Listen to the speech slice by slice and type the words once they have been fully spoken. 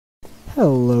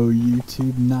Hello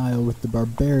YouTube, Niall with the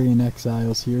Barbarian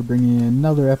Exiles here, bringing in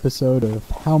another episode of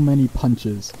How Many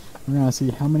Punches. We're gonna see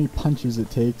how many punches it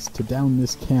takes to down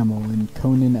this camel in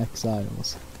Conan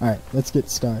Exiles. Alright, let's get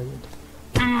started.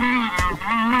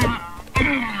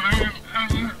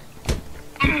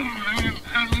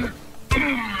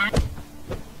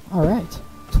 Alright,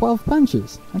 12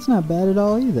 punches. That's not bad at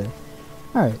all either.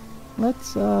 Alright,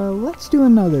 let's do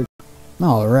another.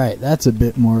 Alright, that's a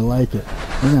bit more like it.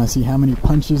 We're gonna see how many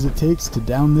punches it takes to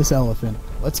down this elephant.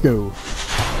 Let's go.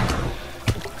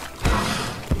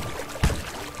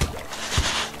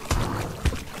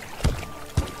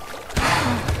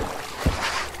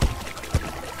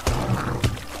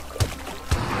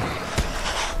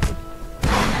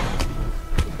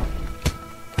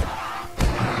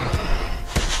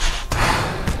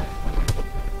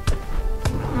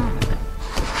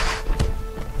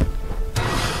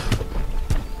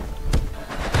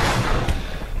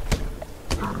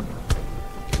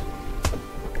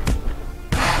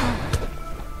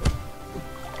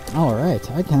 Alright,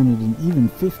 I counted an even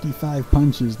 55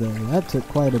 punches there. That took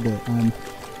quite a bit. I'm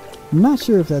not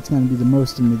sure if that's going to be the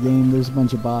most in the game. There's a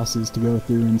bunch of bosses to go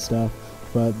through and stuff,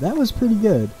 but that was pretty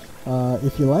good.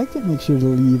 If you liked it, make sure to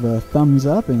leave a thumbs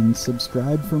up and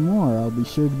subscribe for more. I'll be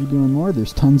sure to be doing more.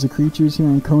 There's tons of creatures here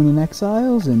in Conan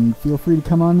Exiles, and feel free to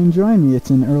come on and join me.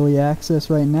 It's in early access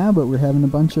right now, but we're having a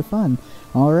bunch of fun.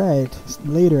 Alright,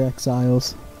 later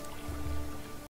Exiles.